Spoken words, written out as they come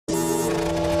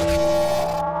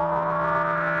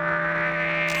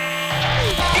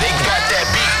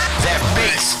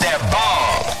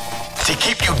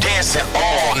keep you dancing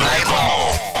all night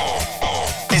long.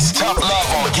 It's Tough Love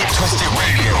on Get Twisted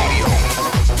Radio.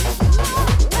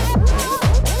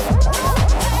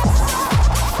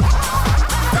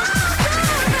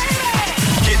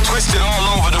 Get twisted all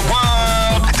over the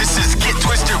world. This is Get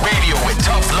Twisted Radio with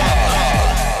Tough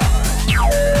Love.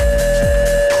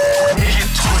 Get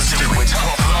Twisted with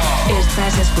Tough Love.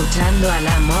 Estás escuchando al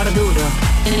amor duro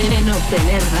en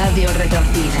Obtener Radio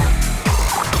Retorcida.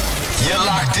 You're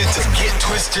locked into Get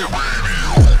Twisted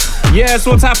Radio. Yes,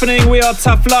 what's happening? We are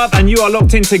Tough Love and you are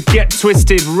locked into Get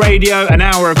Twisted Radio. An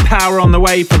hour of power on the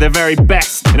way for the very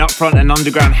best in upfront and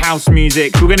underground house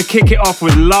music. We're going to kick it off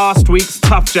with last week's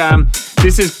Tough Jam.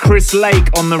 This is Chris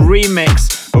Lake on the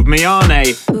remix of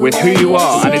Miane with Who You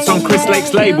Are, and it's on Chris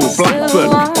Lake's label, Black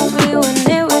Book.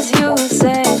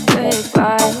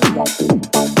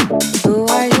 Who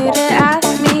are you to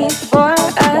ask me for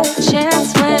a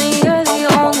chance when you're the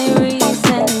only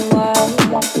reason why?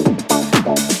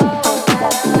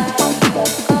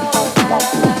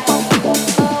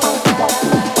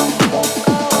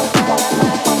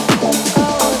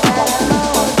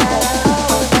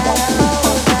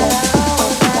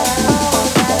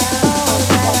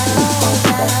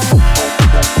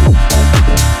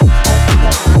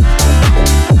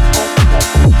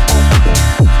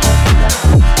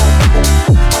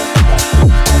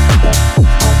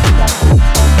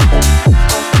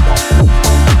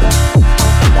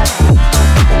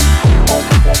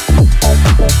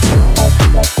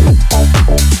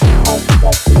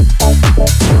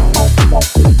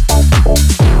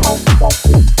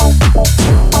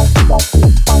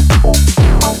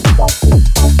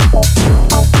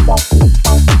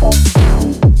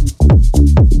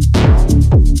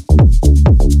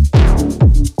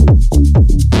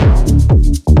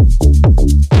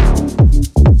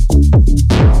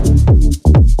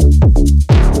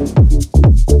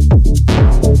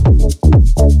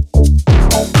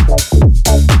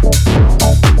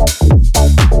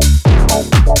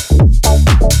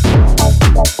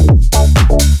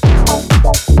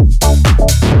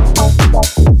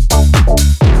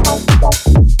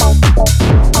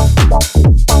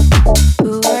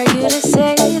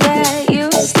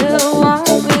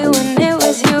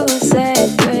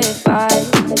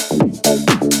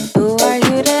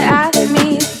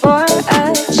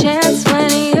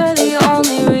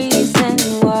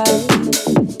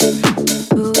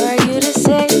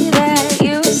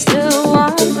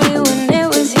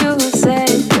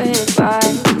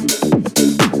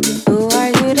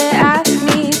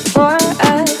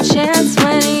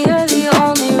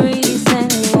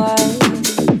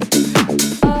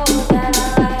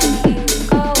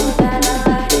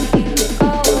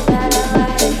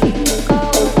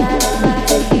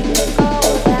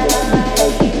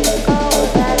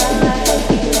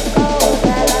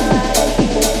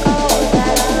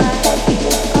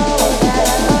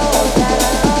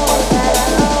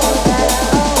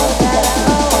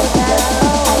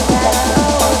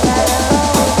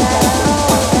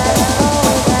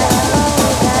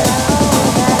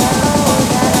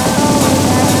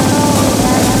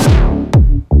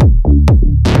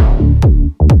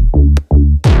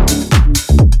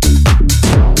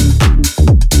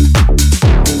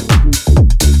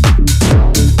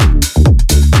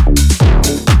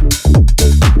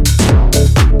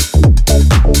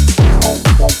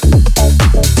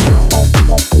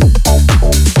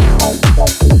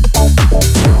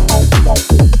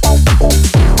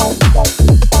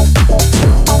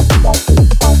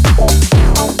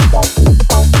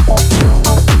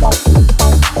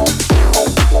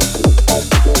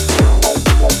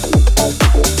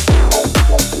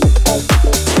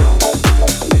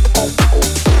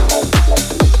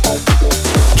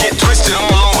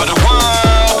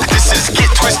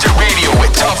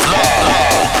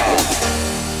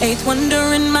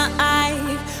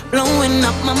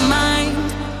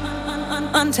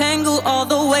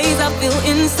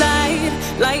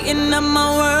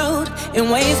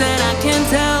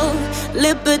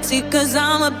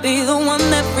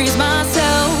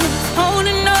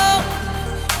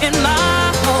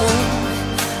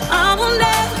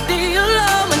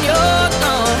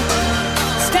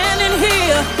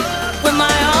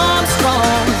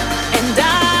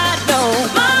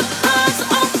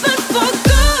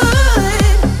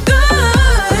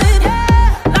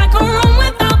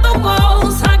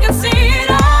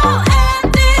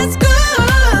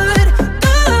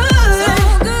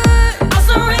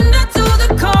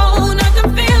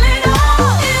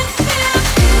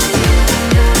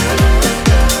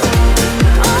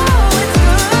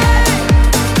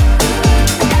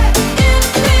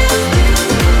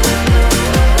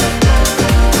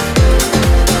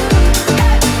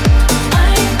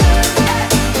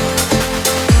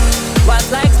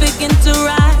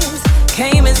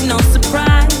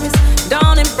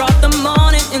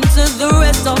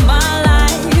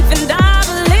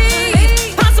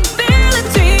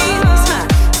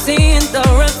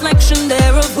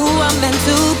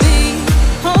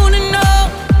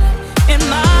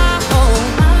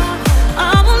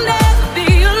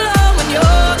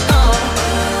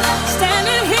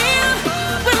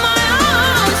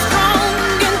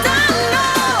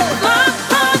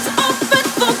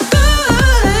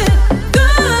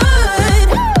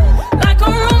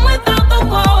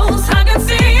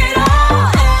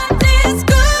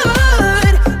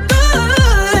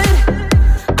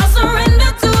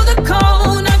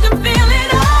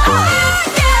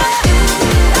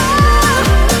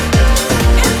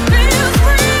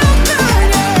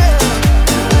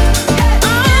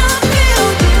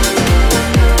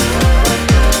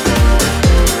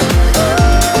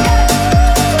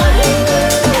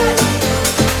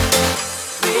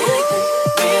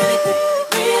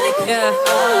 Yeah,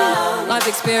 life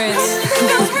experience. It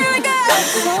feels really good.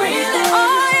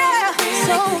 Oh yeah,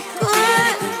 so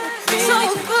good, so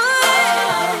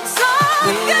good, so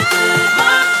good.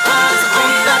 My heart's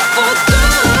opened up for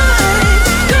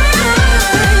good,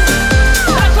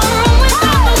 good. Like a room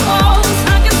without the walls,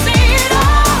 I can see it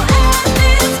all, and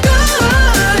it's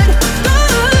good,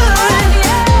 good.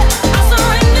 I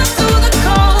surrender to the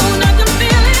cold, I can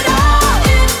feel it all.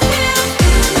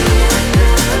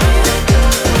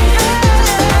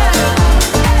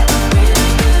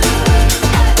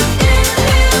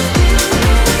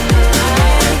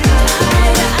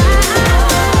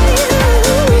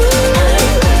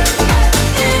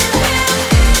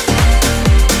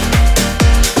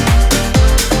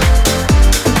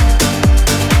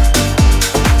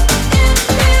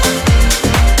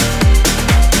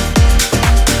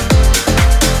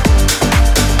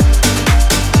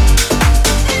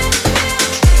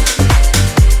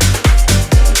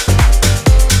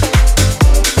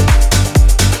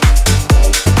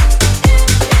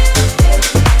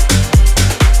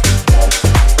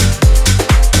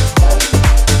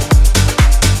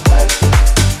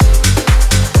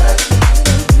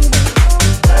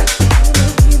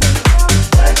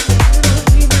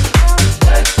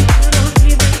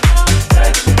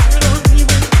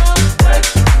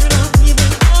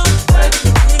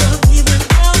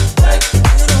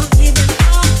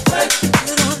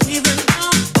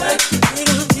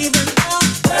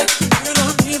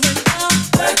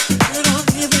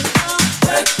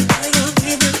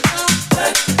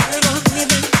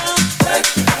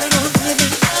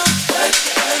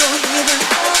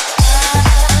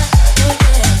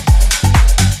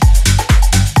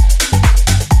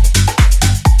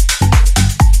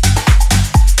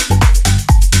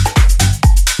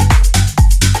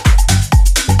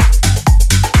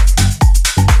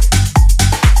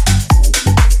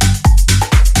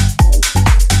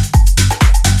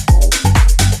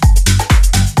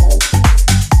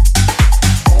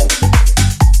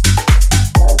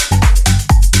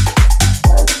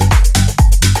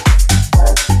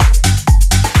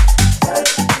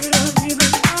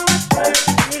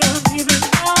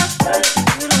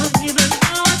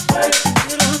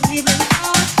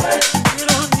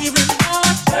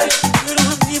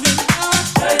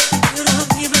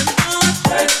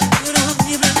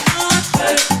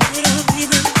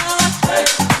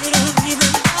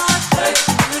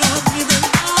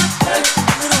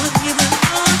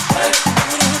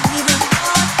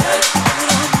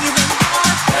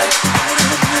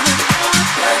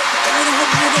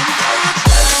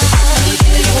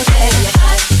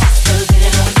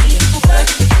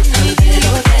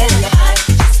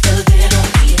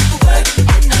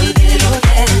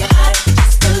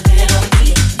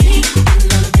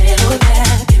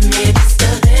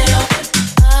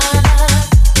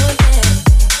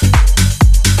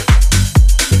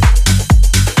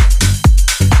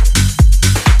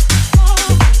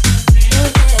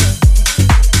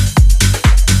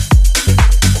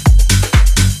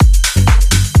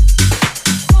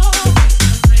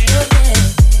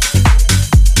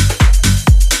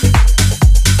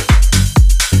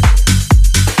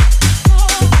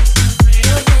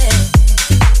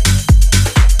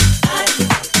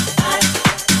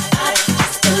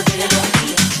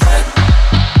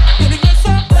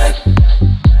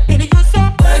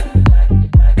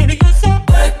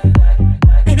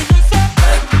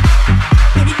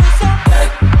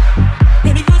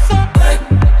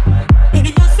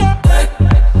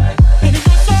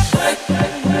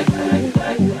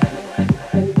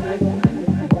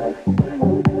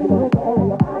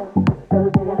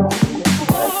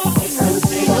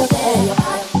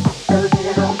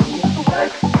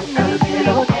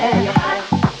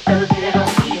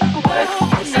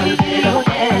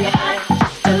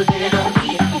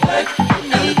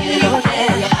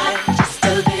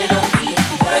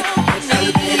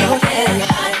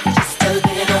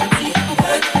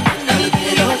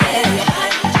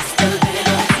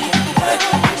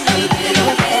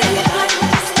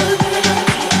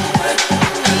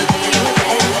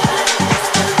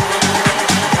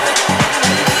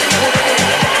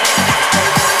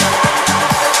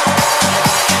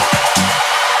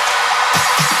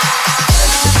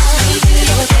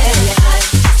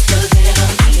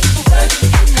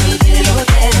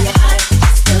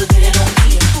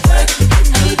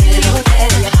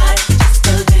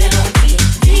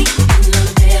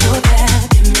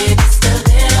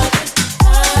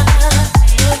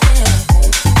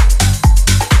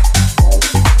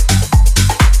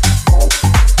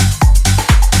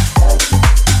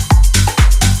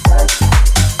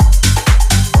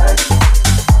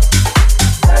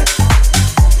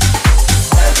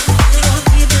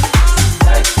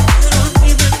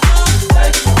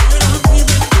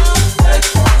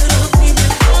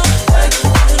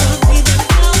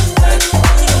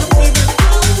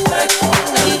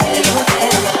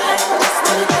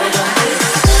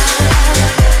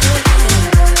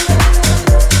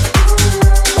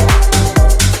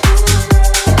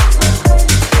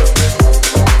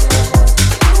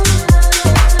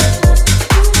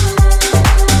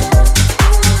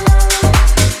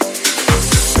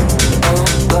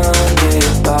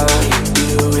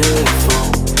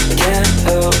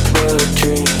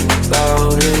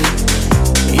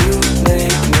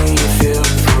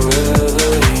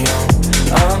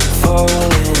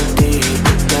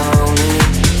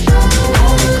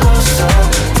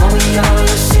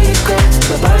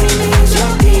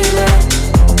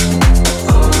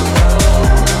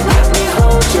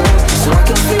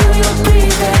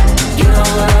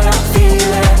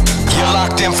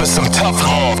 some tough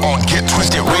love on Get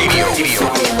Twisted Radio.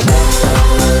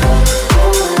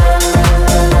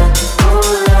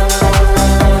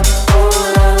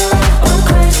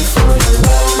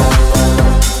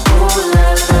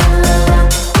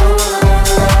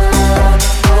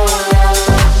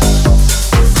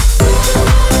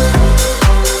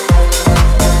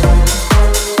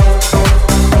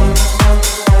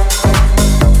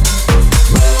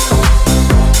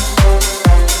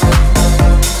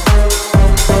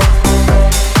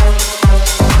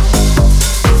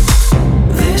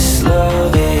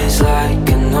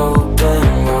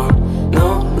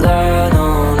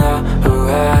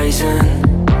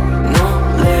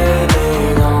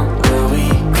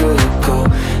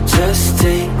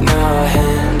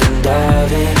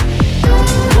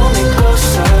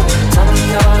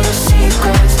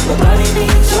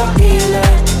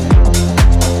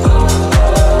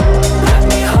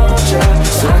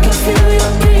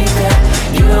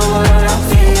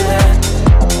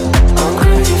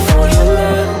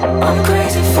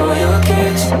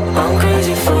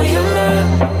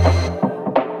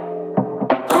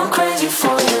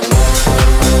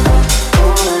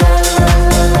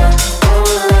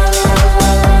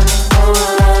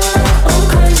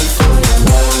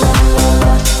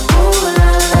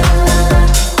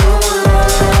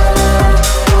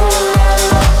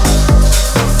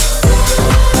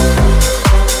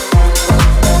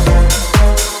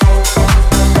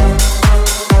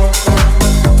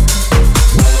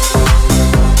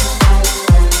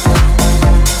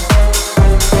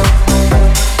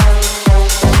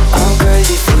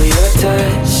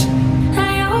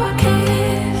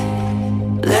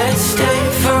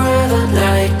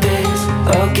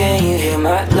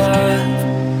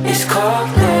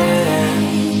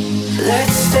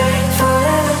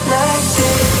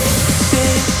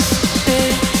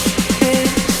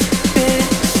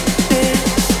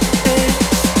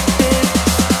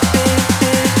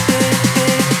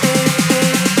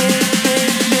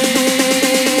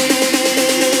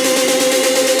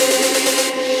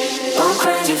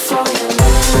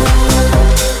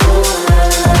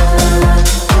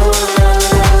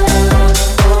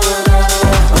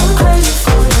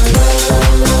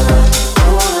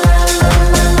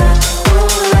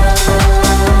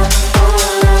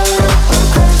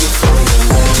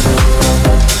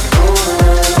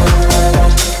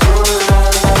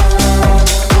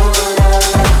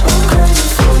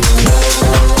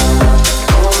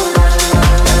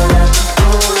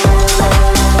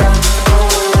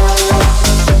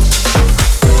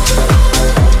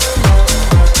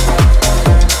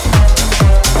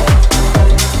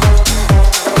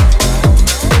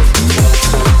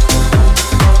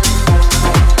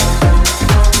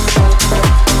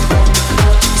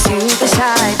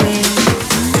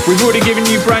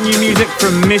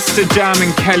 Mr. Jam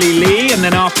and Kelly Lee, and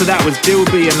then after that was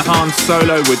Dilby and Han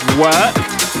Solo with Work,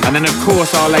 and then of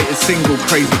course our latest single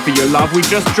Crazy For Your Love. We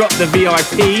just dropped the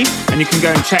VIP and you can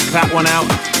go and check that one out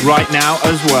right now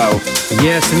as well.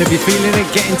 Yes, and if you're feeling it,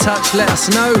 get in touch, let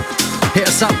us know. Hit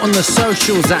us up on the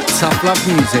socials at Tough Love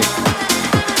Music.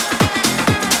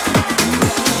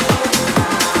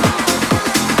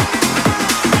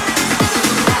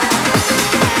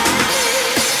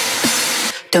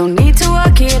 Don't need to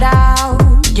work it out,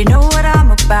 you know what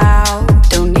I'm about.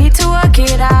 Don't need to work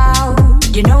it out,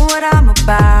 you know what I'm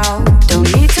about. Don't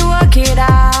need to work it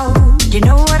out, you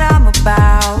know what I'm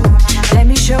about. Let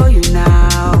me show you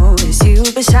now, it's you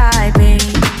beside me.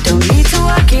 Don't need to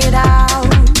work it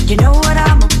out, you know what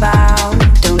I'm about.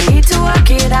 Don't need to work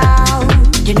it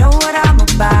out, you know what I'm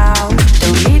about.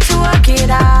 Don't need to work it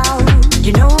out,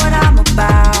 you know what I'm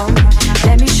about.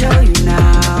 Let me show you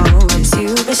now, it's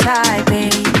you beside me.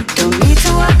 Don't need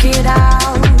to work it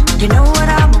out, you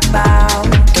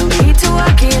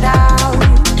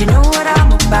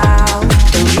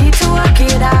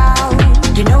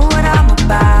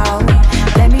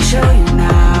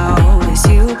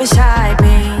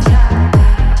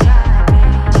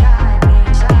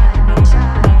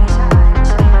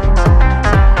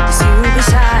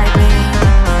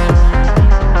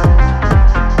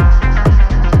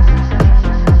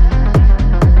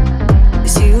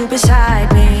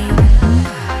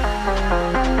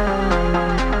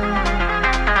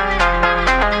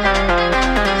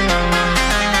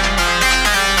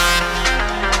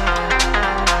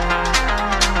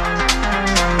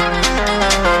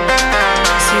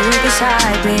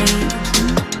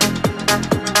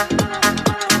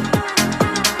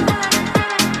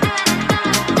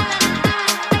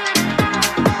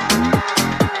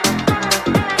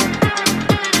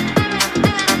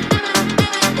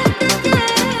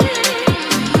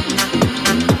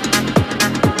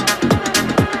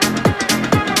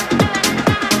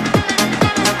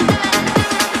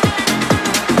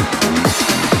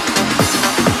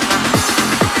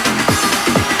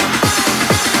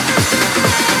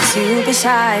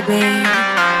vibing.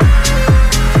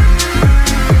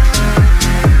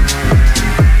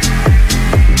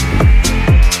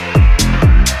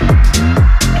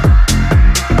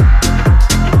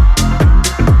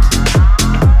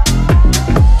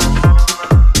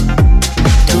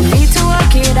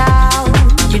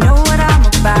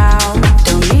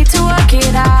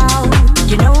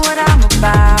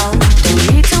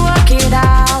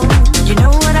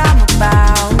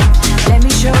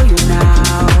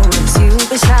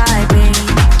 Beside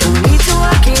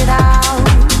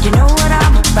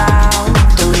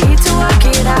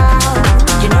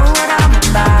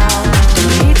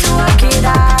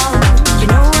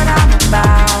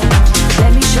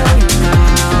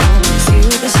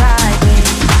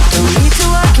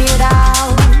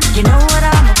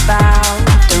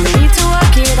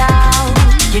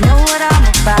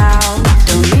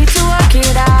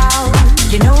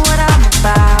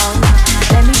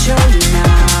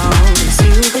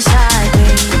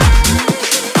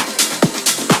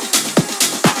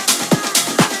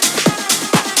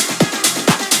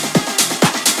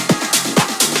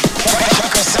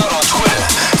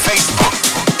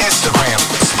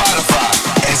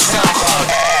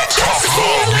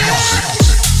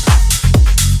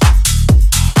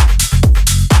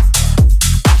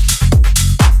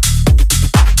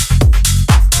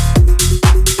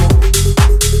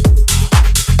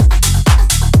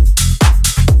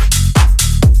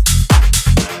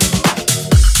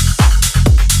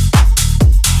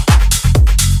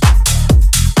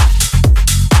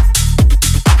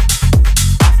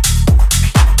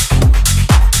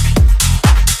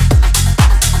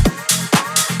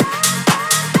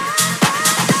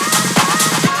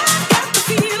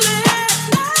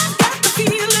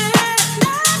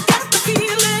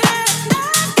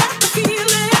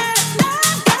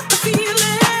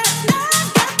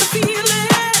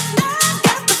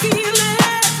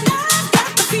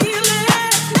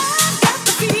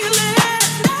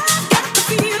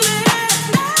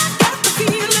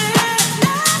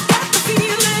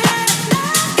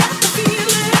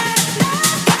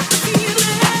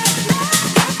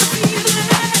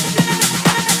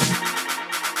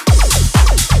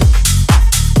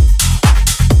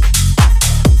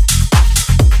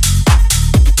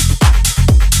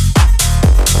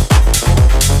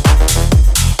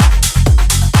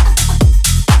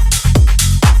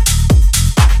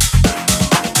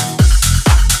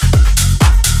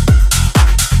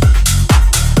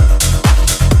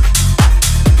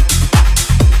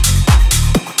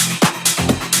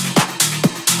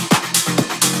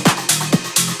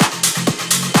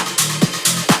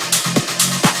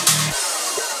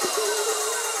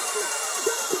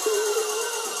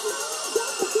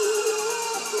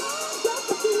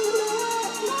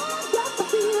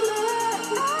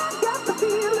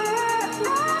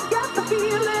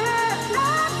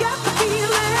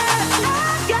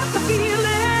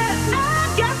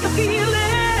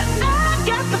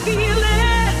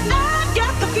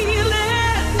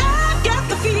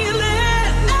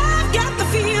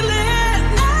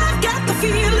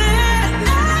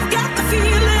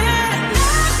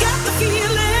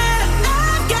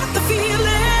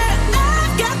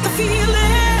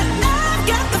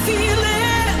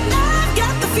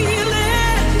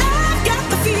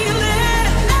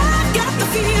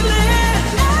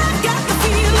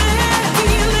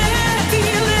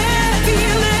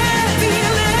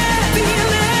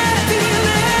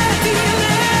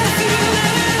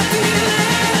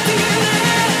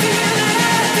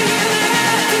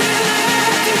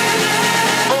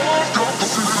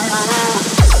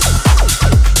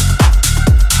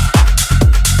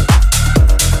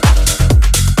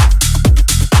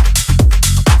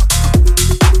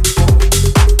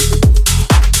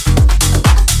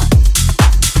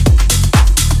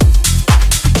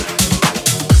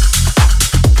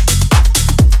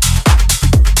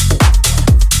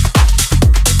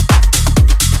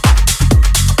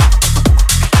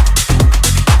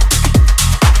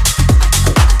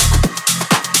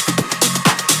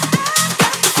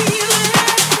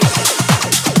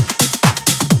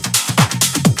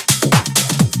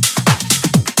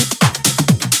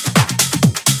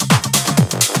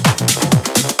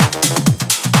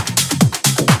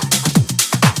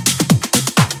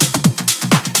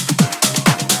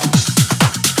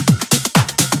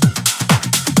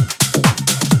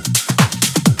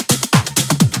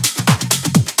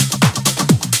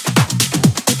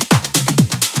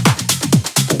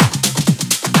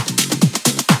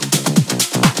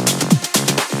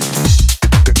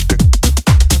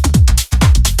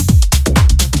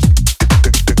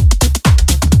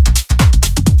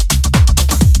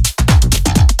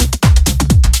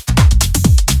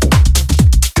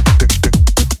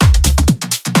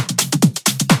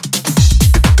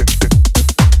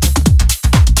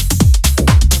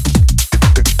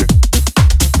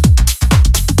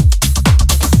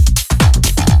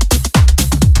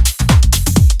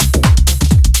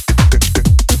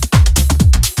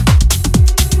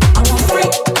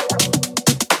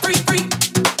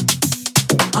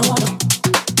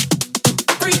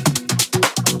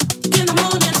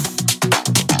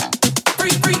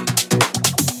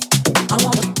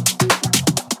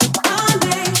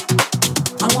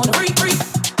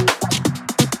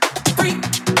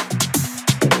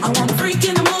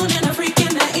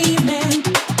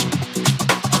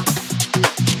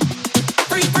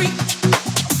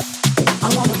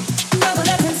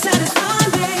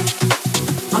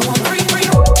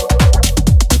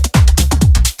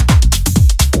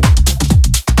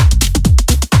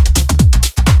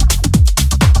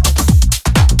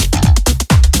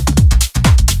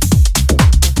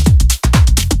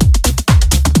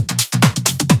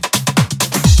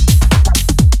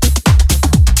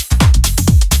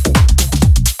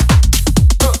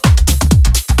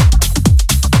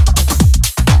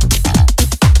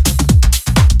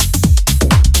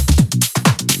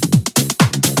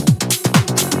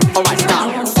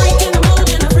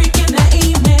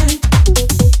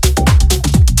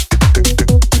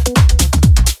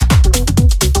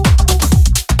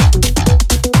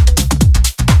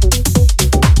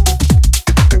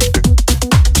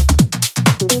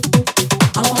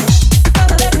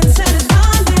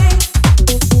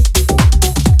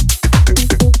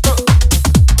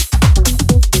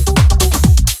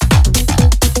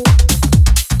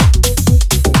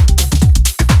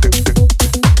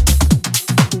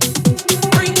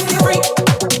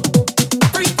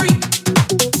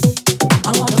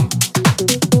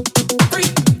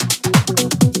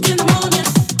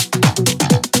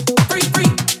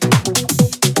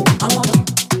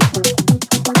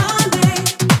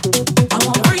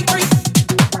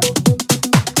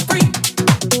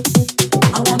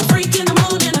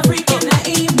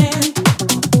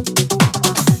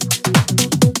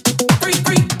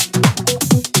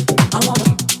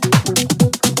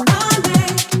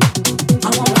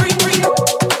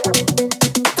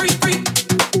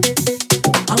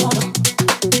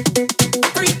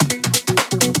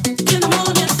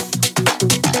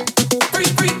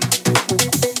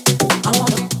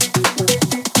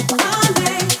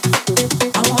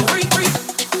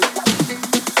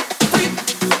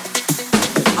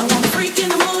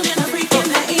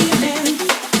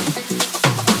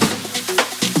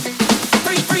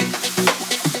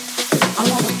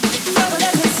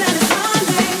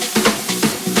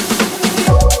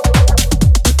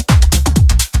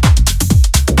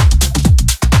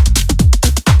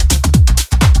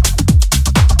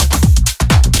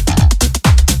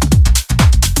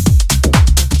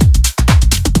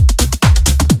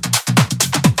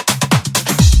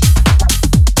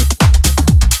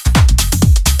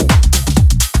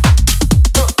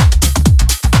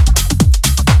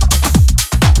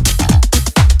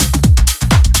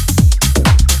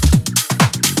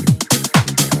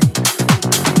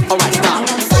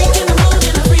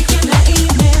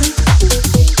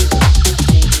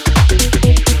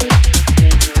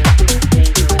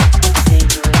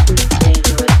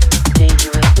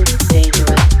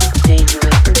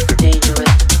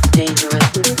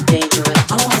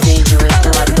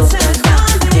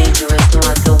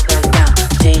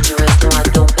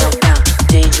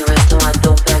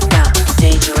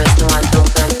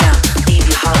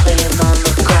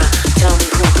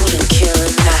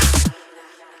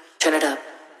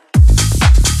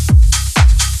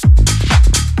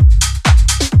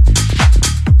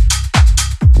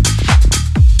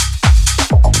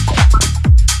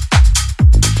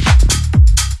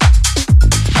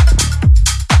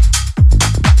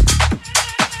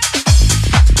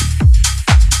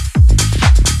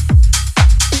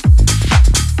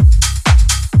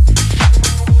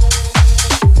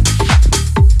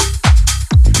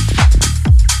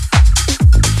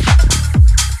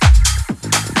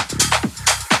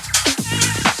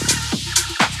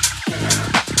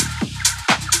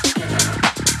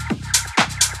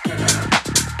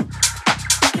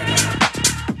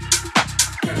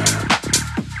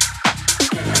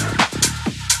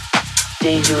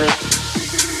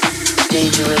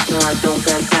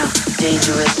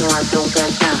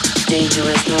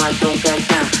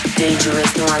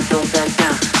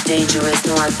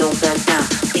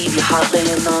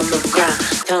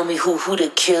Who the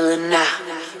killer now?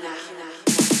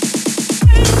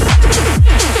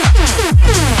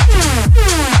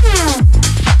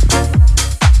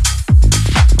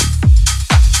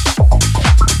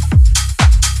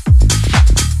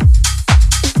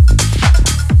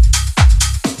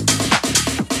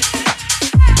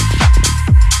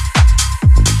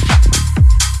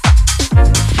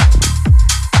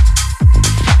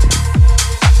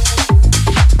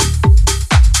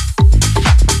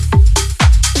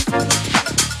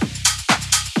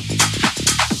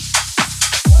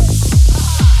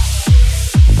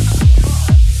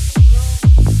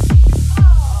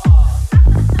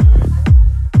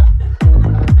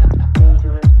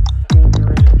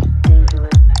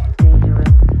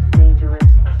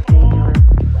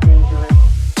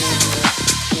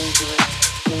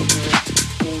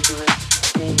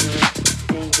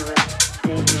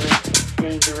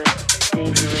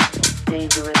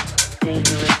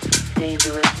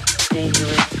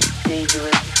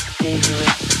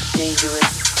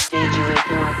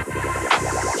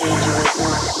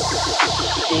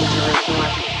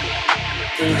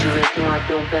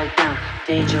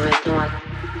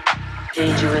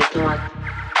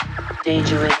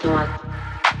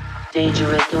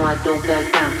 Dangerous, no I don't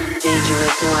back down.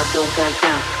 Dangerous, no I don't back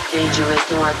down.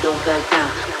 Dangerous, no I don't back down.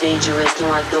 Dangerous,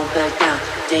 no I don't back down.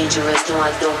 Dangerous, no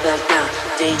I don't back down.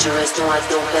 Dangerous, no I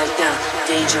don't back down.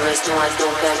 Dangerous, no I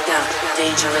don't back down.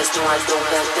 Dangerous, no I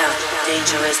don't back down.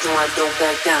 Dangerous, no I don't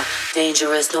back down.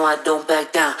 Dangerous, no I don't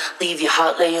back down. Leave your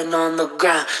heart laying on the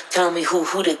ground. Tell me who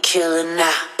the killer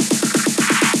now.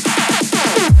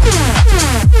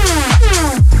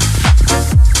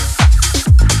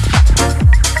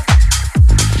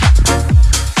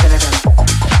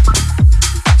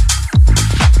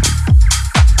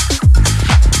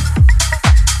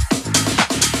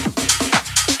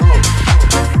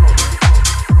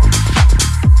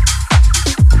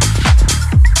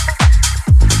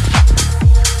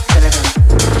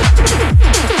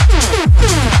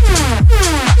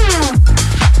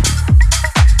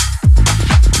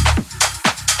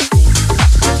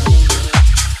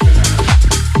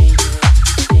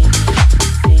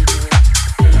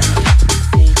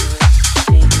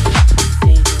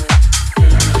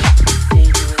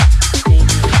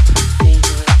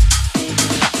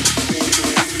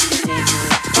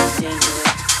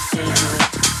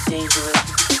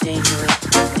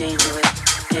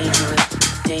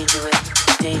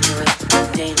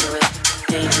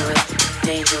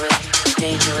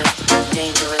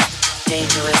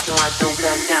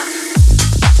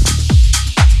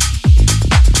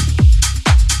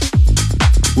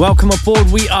 Welcome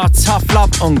aboard, we are Tough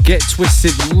Love on Get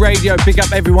Twisted Radio. Big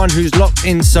up everyone who's locked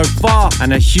in so far,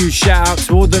 and a huge shout out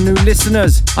to all the new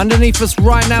listeners. Underneath us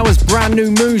right now is brand new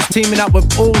Moose teaming up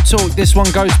with All Talk. This one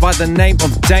goes by the name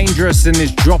of Dangerous and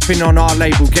is dropping on our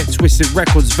label Get Twisted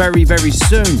Records very, very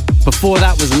soon. Before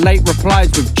that was Late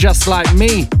Replies with Just Like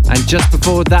Me, and just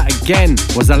before that again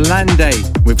was Alande.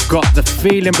 We've got the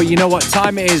feeling, but you know what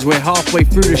time it is? We're halfway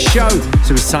through the show,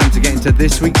 so it's time to get into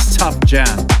this week's Tough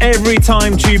Jam. Every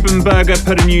time Tube and Burger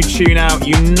put a new tune out,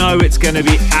 you know it's going to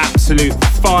be absolute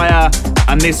fire,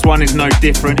 and this one is no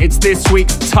different. It's this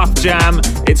week's Tough Jam.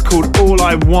 It's called All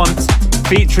I Want,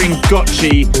 featuring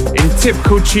Gotchi in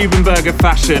typical Tube and Burger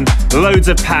fashion. Loads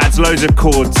of pads, loads of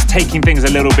chords, taking things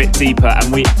a little bit deeper,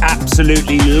 and we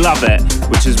absolutely love it,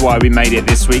 which is why we made it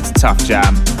this week's Tough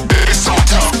Jam. It's so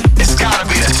tough, it's gotta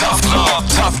be the Tough Love,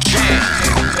 Tough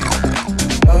Jam.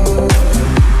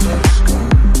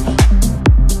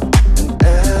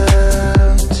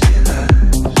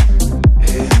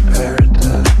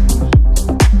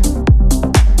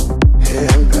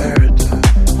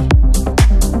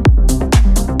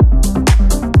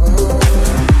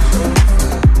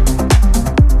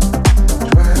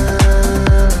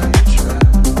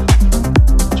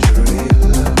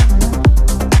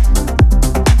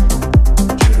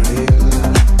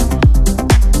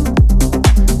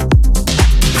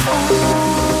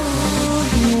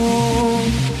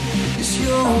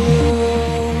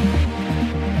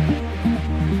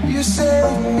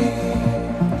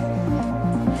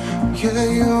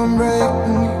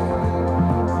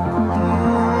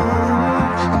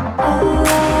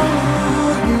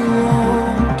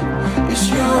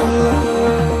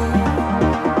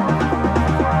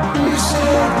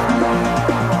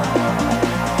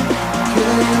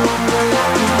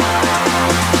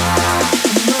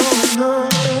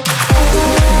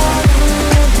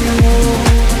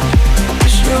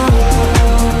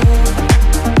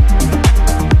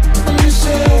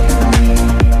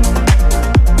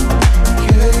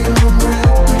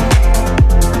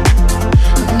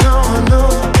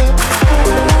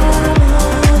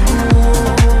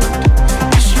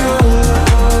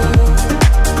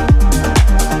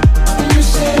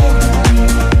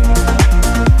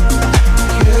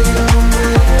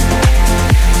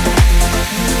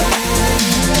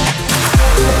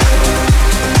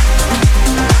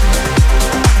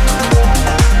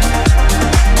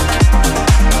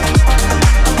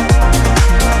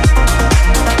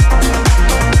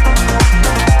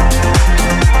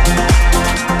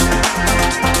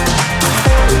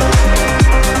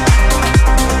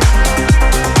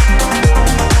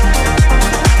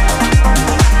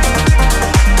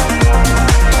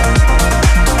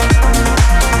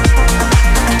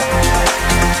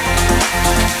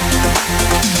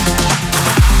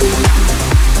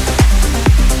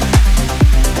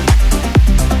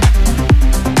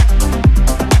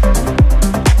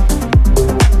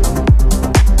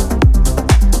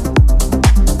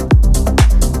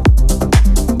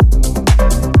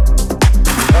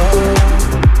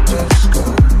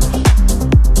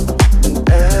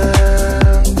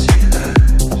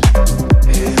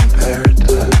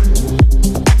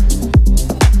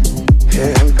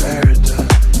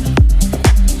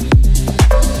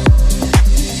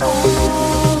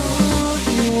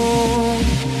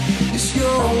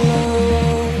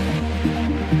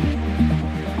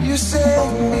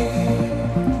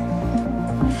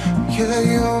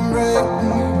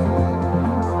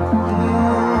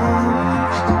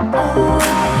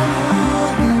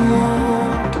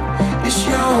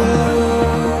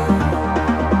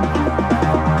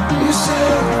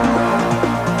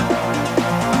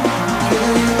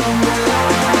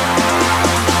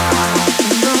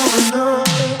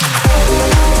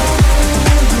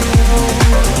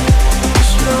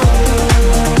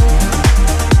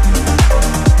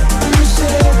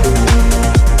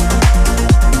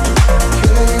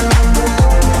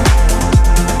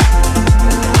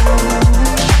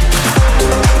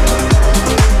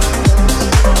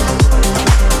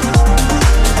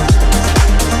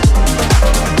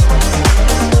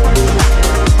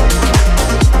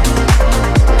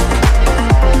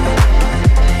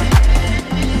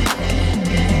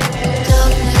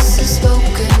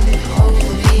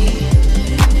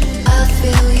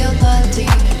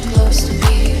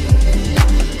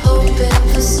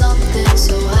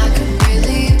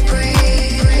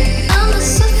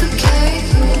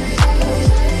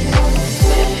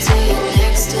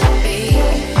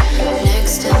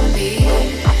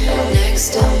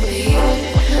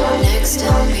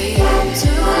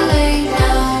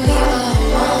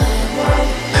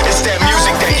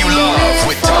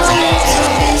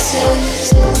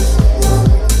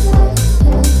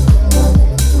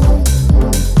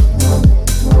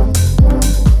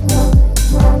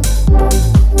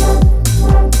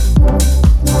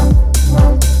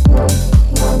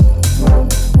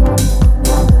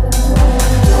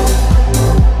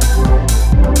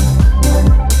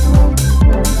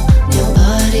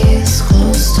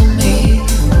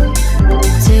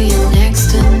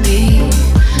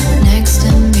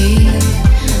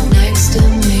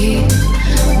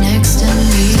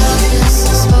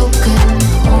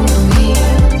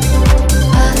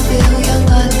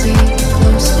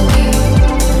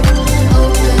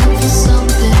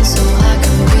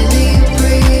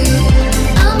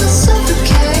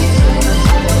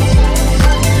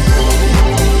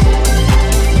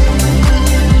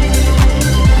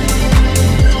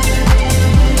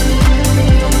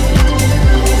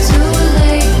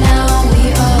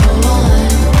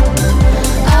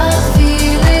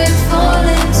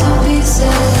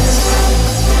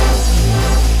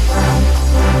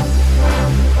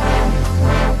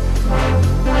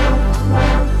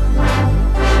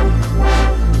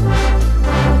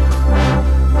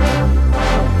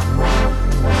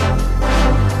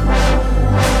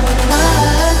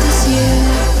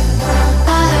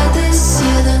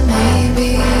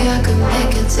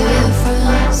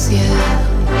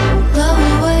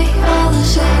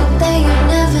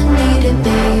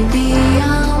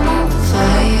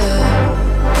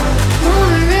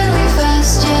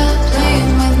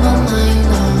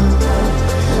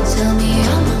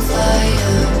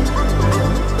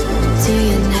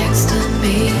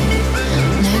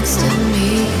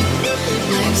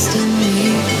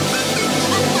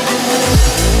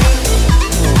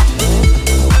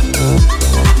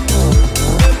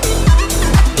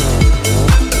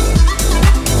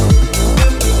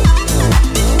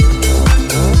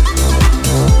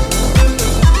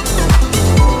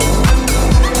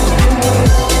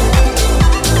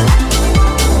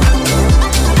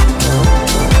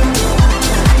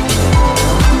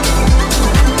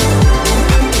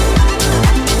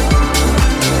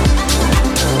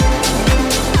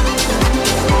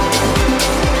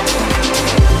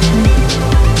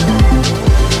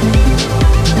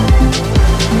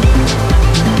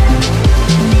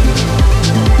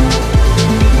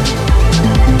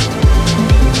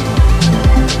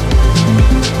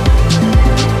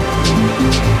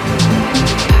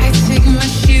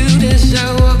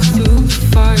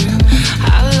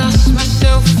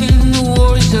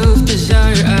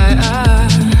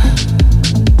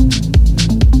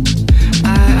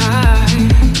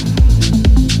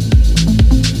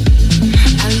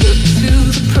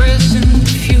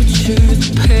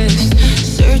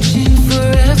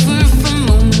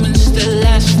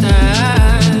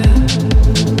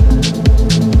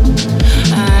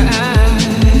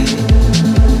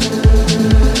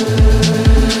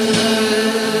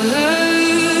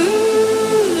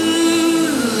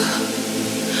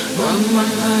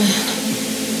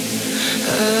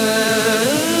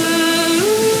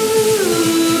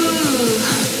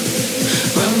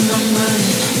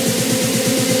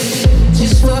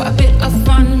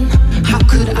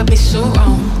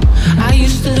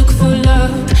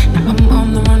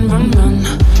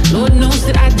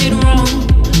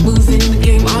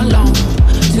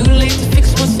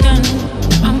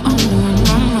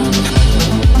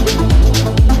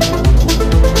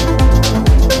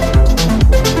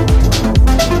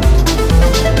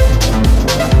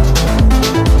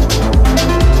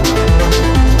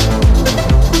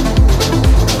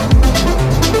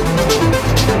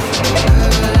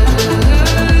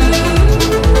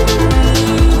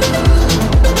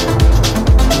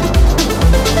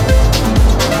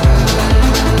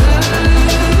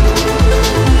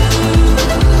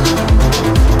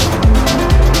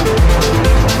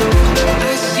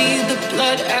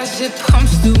 as it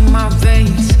pumps through my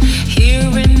veins,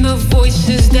 hearing the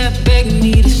voices that beg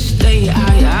me to stay.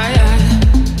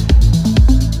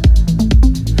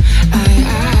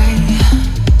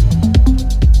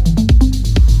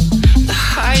 The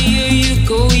higher you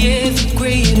go, yeah, the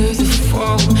greater the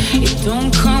fall. It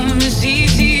don't come as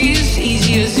easy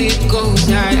as it goes.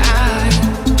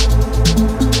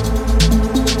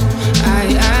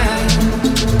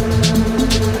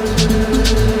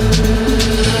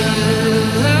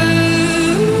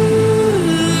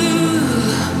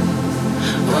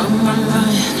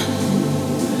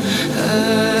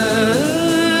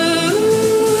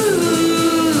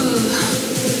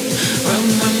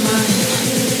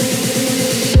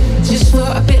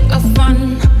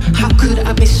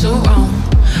 So wrong.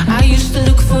 I used to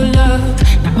look for love,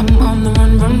 now I'm on the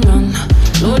run.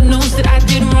 Lord knows that I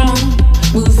did wrong,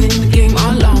 moving the game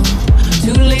along.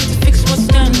 Too late to fix what's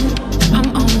done, now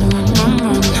I'm on the run.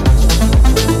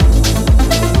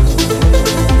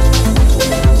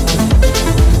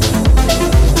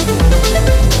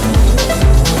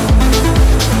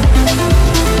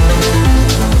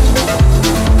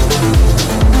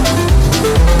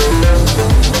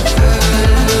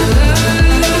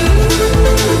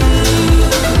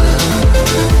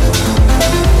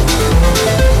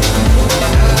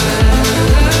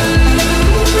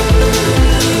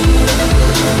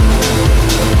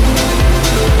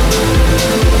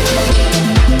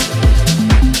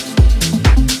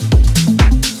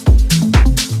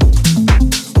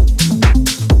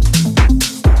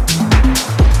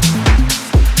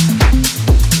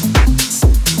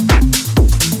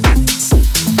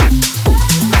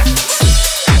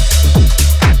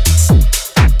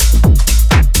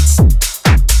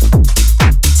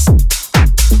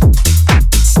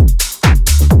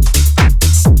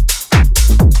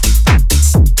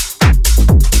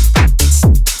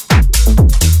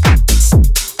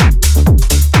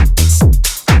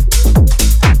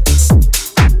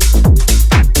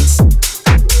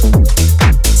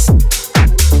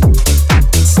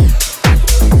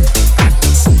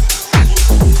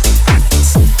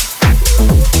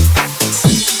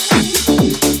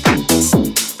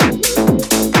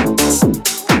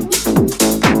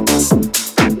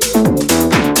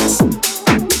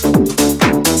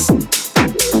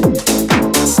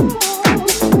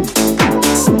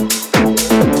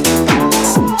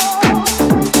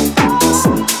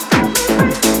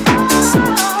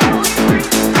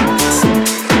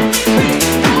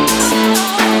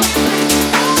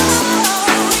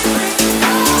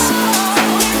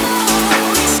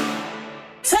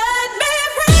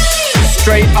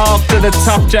 The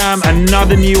Tough Jam,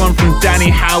 another new one from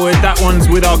Danny Howard. That one's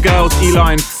with our girls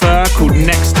Eli and Fur, called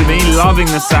Next to Me. Loving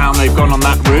the sound they've gone on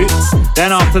that route.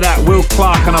 Then after that, Will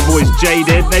Clark and our boys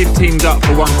Jaded. They've teamed up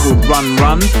for one called Run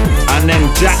Run. And then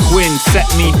Jack Wynn, Set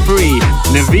Me Free,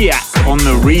 Naviak on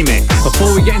the remix.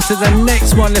 Before we get into the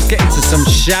next one, let's get into some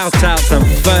shout outs. And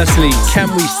firstly, can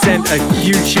we send a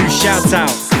huge shout out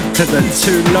to the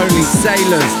two lonely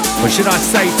sailors, or should I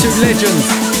say two legends,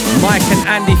 Mike and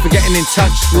Andy, for getting in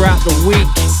touch throughout the week,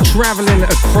 travelling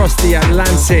across the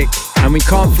Atlantic. And we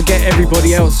can't forget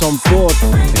everybody else on board.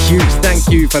 A huge thank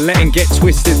you for letting Get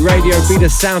Twisted Radio be the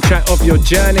soundtrack of your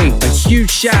journey. A huge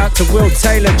shout out to Will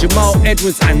Taylor, Jamal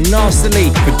Edwards and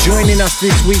Nastily for joining us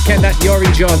this weekend at the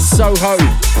Orange Yard, Soho.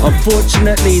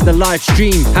 Unfortunately, the live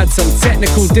stream had some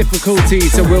technical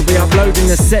difficulties, so we'll be uploading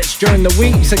the sets during the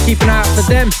week, so keep an eye out for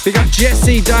them. Big up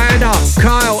Jesse, Diana,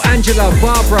 Kyle, Angela,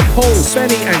 Barbara, Paul,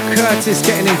 Benny and Curtis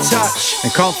getting in touch.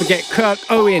 And can't forget Kirk,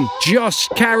 Owen, Josh,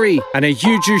 Carrie, and a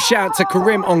huge shout to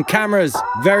Karim on cameras.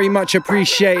 Very much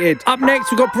appreciated. Up next,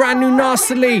 we've got brand new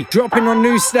Nastily dropping on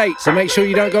New State, so make sure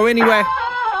you don't go anywhere.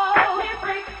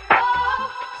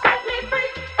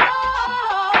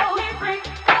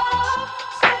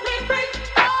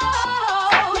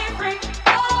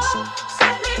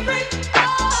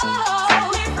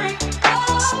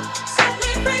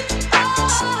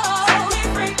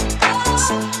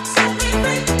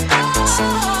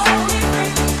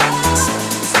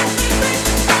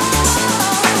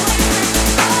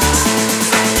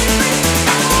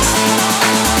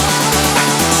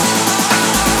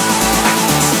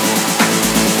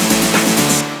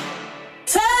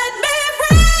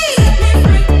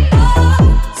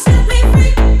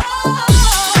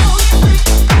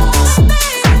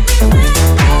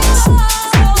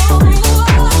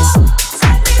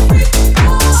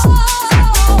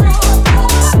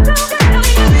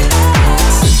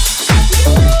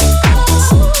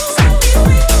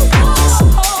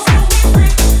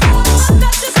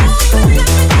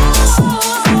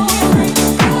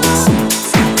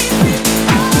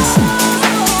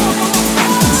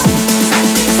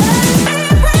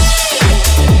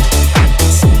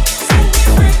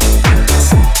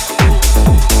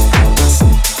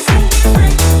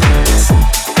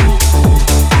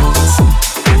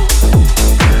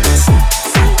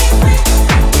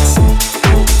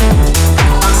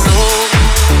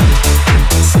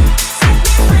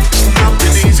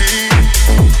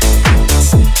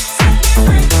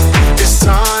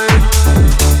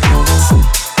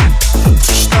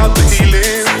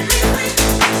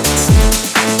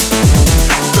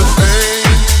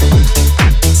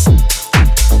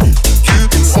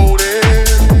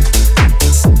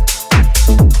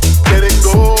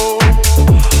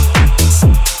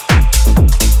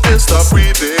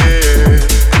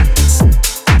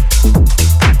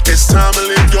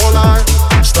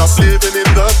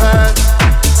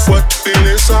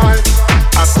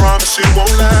 I promise it won't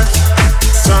last.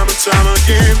 Time and time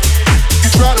again, you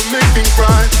try to make things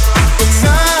right, but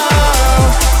now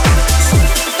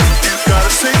you gotta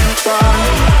say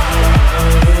goodbye.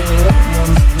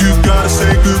 You gotta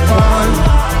say goodbye.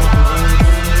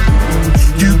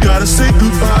 You gotta say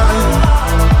goodbye.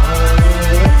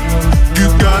 You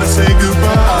gotta say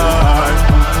goodbye.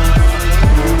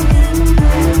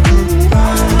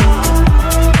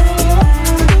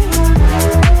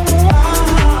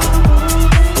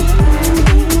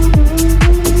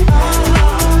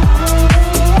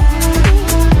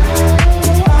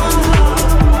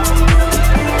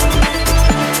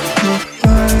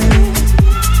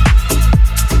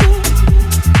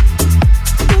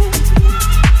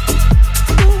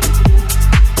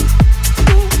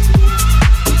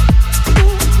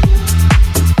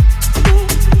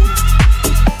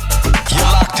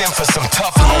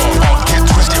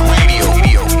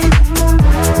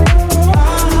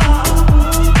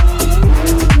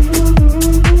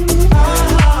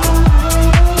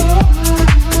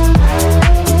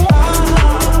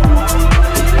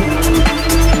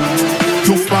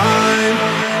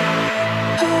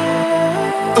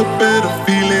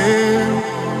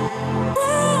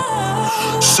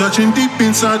 Searching deep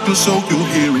inside your soul, you'll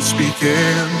hear it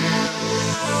speaking.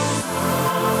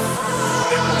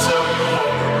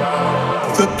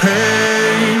 The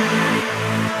pain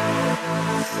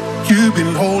you've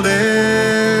been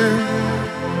holding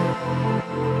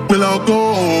will all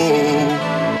go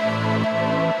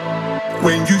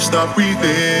when you stop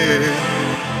breathing.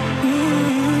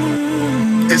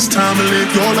 It's time to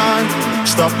live your life.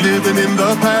 Stop living in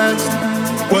the past.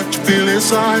 What you feel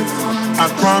inside, I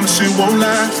promise it won't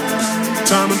last.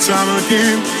 Time and time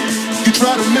again, you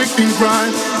try to make things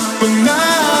right, but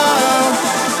now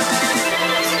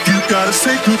you gotta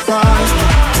say goodbye.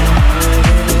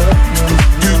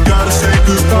 You gotta say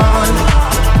goodbye.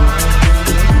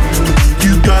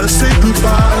 You gotta say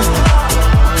goodbye.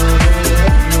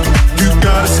 You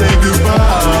gotta say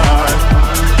goodbye.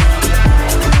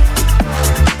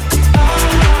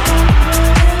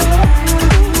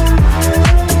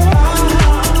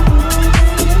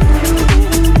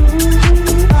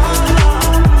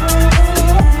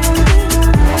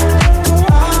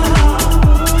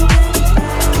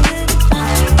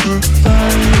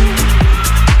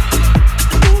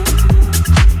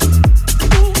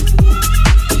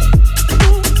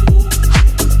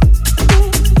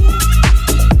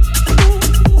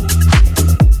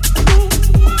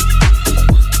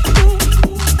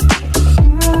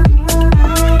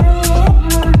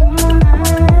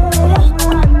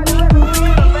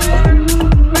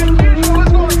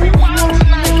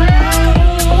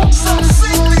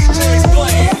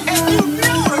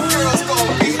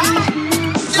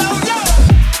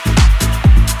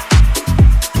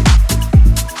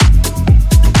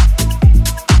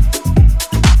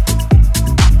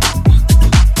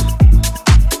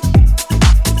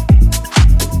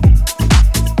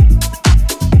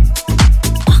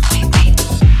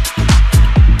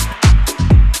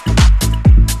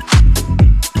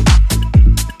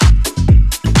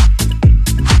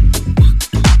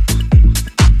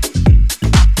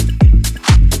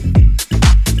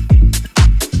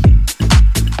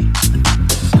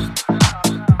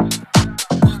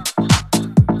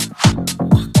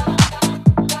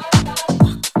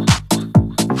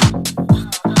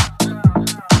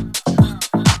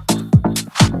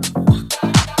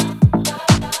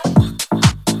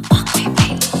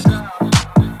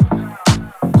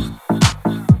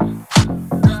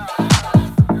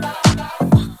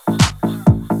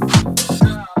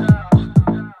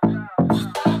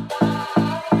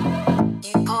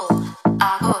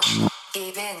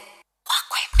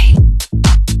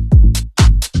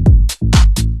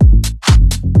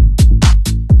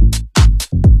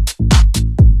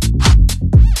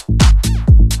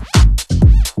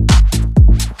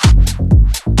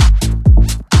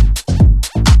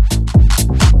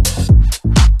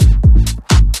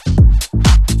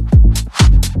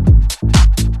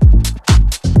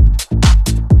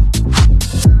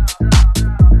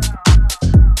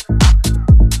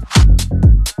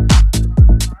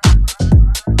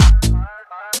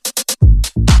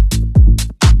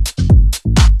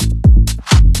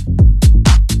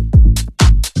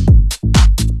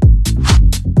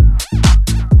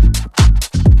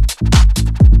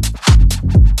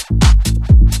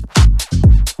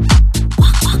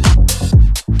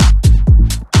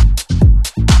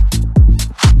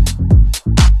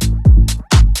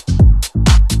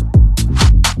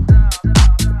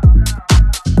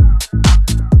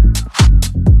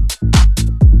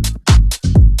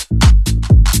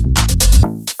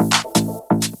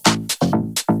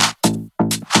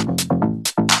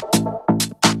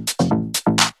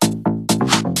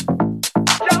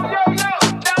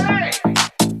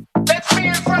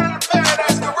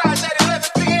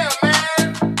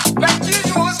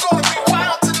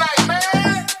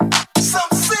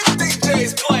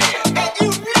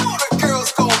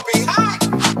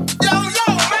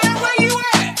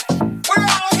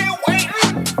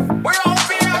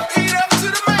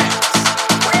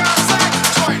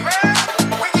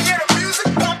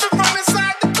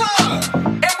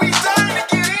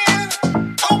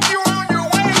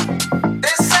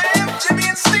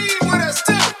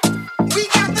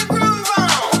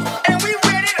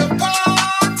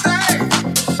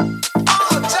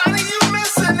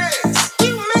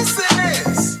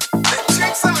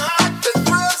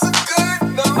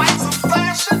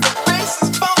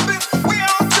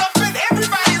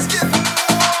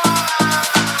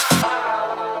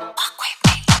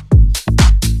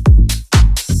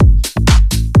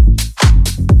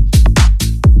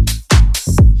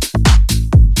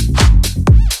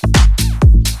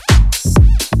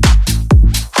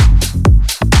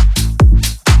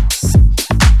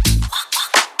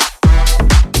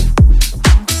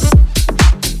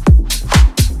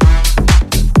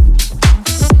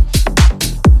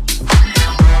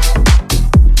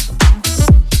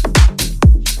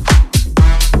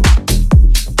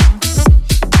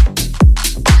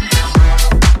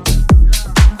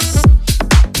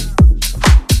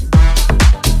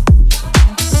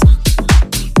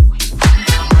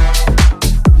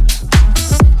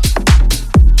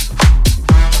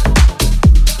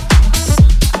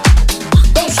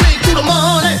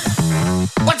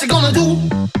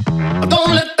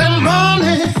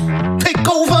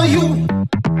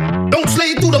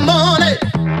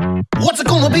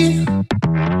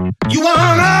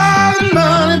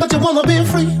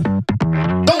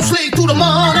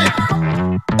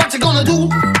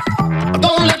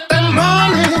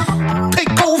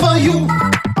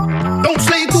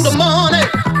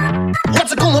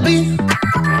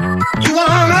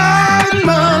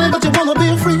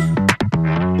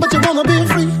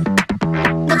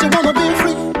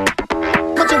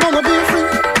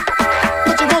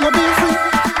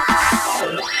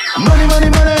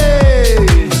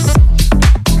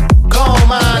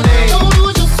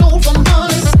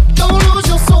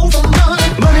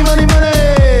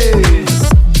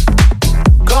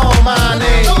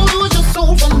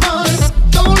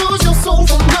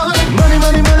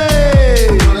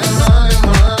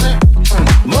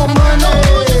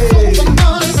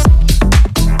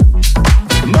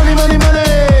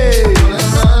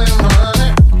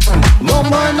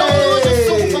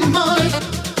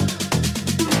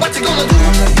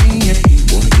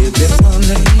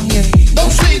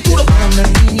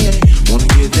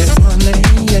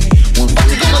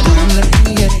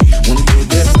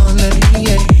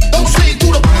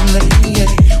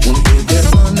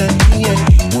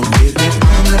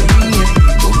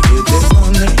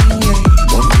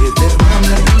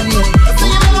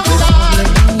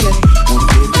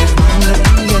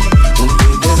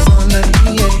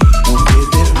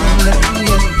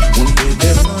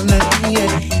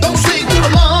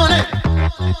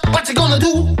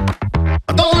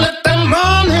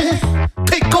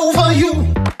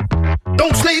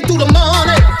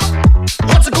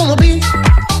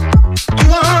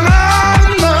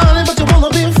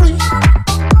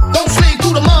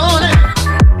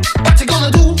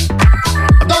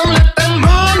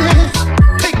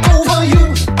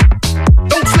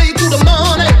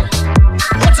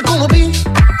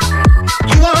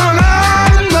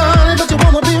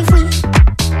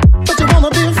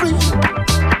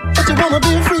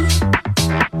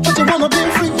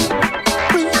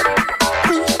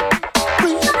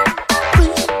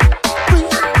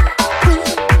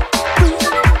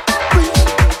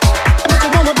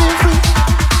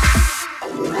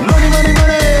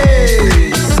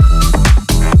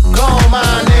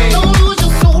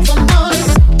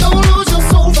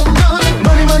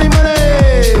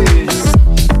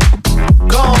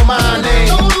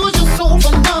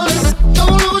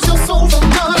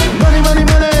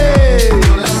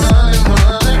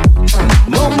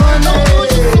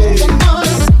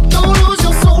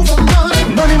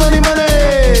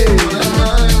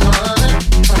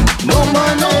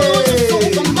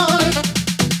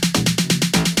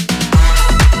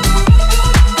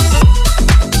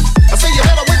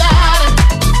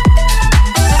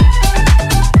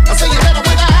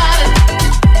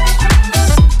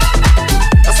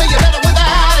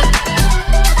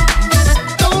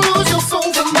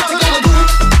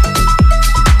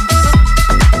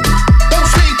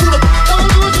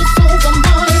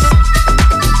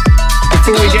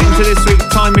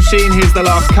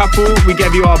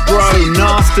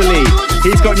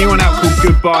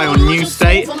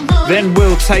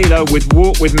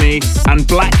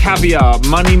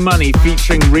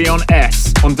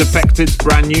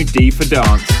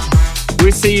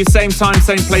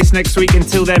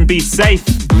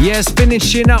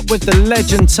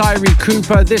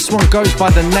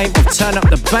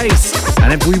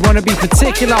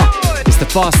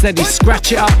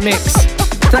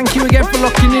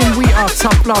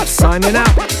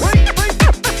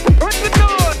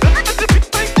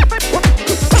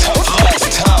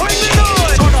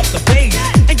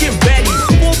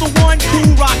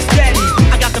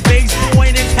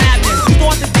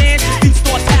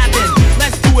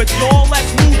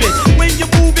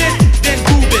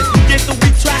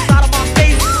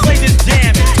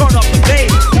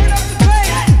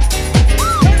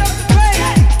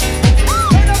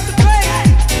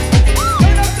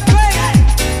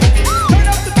 Turn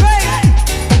up the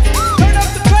bass.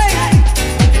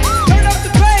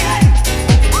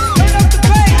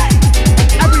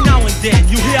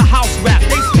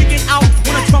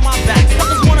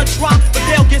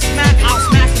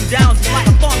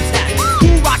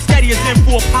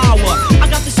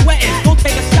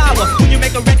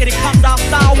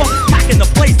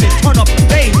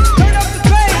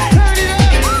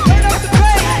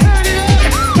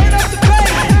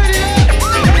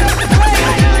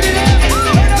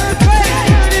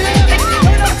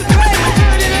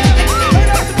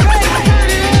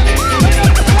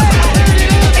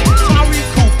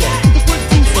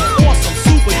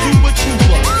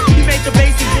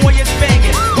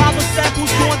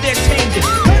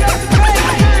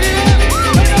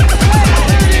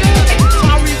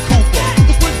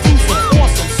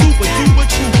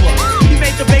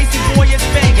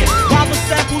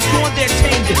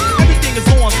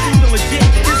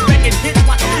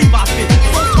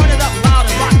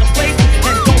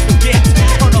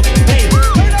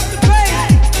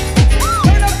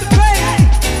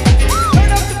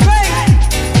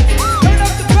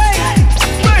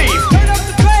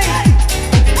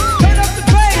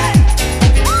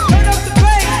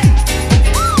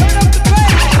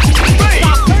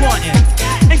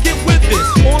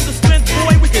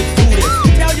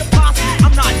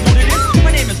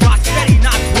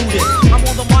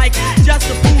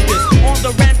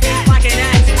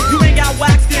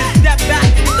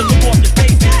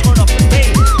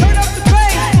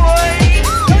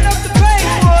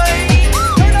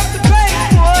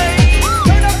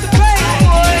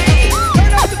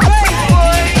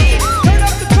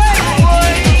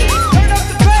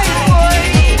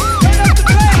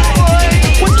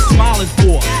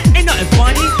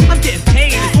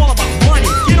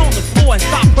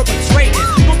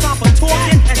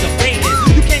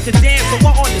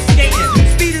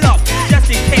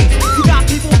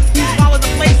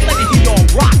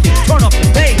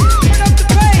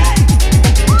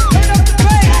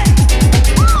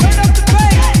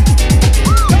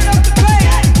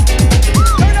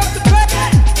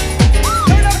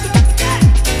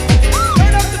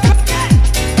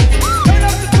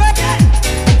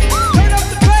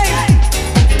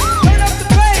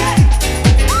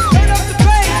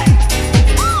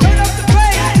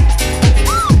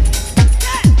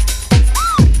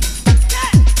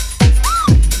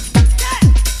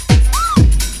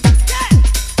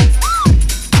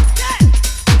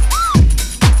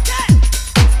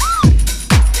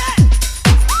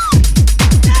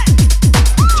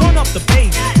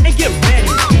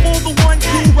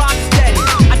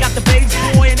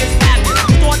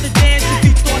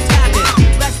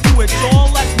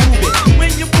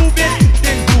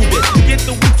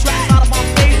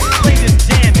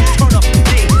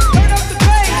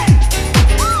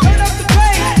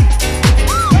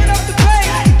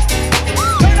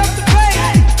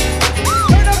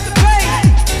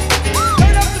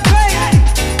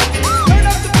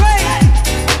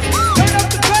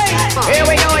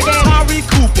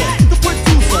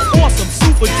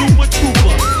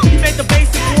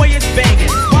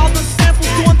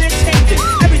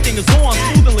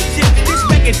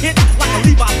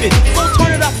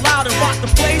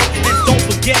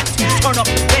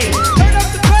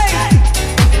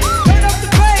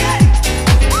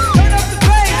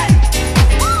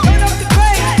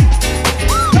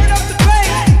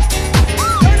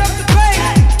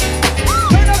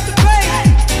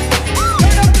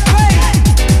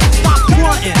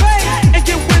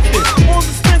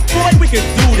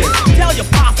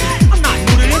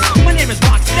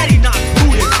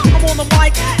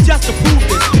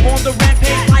 On the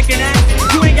rampage like an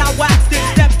ass. You ain't got wax, then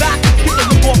step back. Get the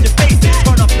look off your face and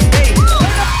turn up the bass.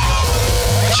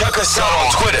 Check us out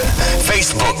on Twitter,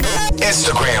 Facebook,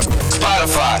 Instagram,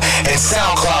 Spotify, and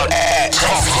SoundCloud at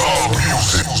Tough Love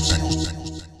Music.